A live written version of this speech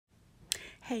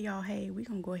Hey y'all, hey, we're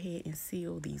gonna go ahead and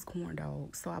seal these corn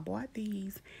dogs. So I bought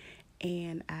these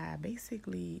and I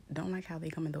basically don't like how they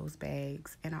come in those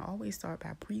bags. And I always start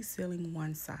by pre-sealing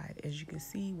one side. As you can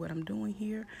see what I'm doing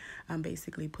here, I'm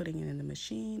basically putting it in the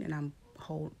machine and I'm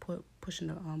pushing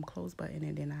the close button,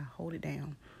 and then I hold it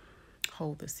down,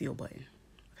 hold the seal button.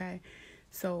 Okay.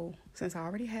 So since I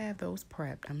already have those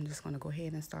prepped, I'm just gonna go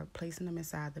ahead and start placing them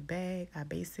inside the bag. I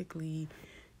basically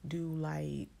do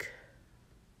like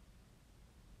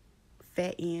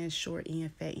fat end, short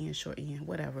end, fat end, short end,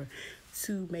 whatever,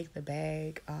 to make the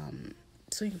bag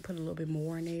so you can put a little bit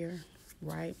more in there,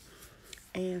 right?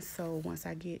 And so once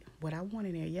I get what I want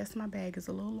in there, yes, my bag is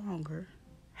a little longer.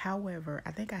 However,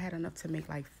 I think I had enough to make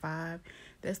like 5.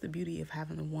 That's the beauty of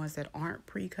having the ones that aren't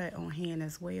pre-cut on hand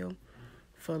as well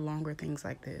for longer things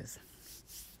like this.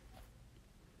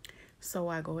 So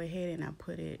I go ahead and I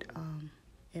put it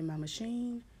in my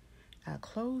machine. I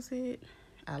close it,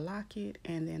 I lock it,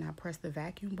 and then I press the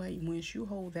vacuum button. Once you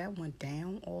hold that one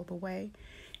down all the way,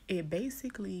 it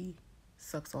basically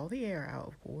sucks all the air out,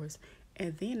 of course,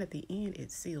 and then at the end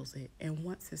it seals it. And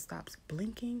once it stops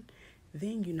blinking,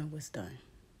 then you know it's done.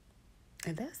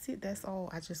 And that's it. That's all.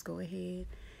 I just go ahead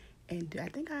and I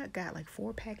think I got like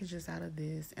 4 packages out of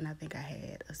this, and I think I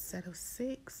had a set of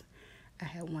 6. I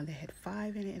had one that had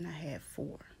 5 in it, and I had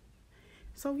 4.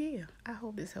 So yeah, I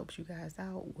hope this helps you guys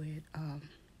out with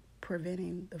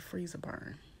preventing the freezer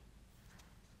burn.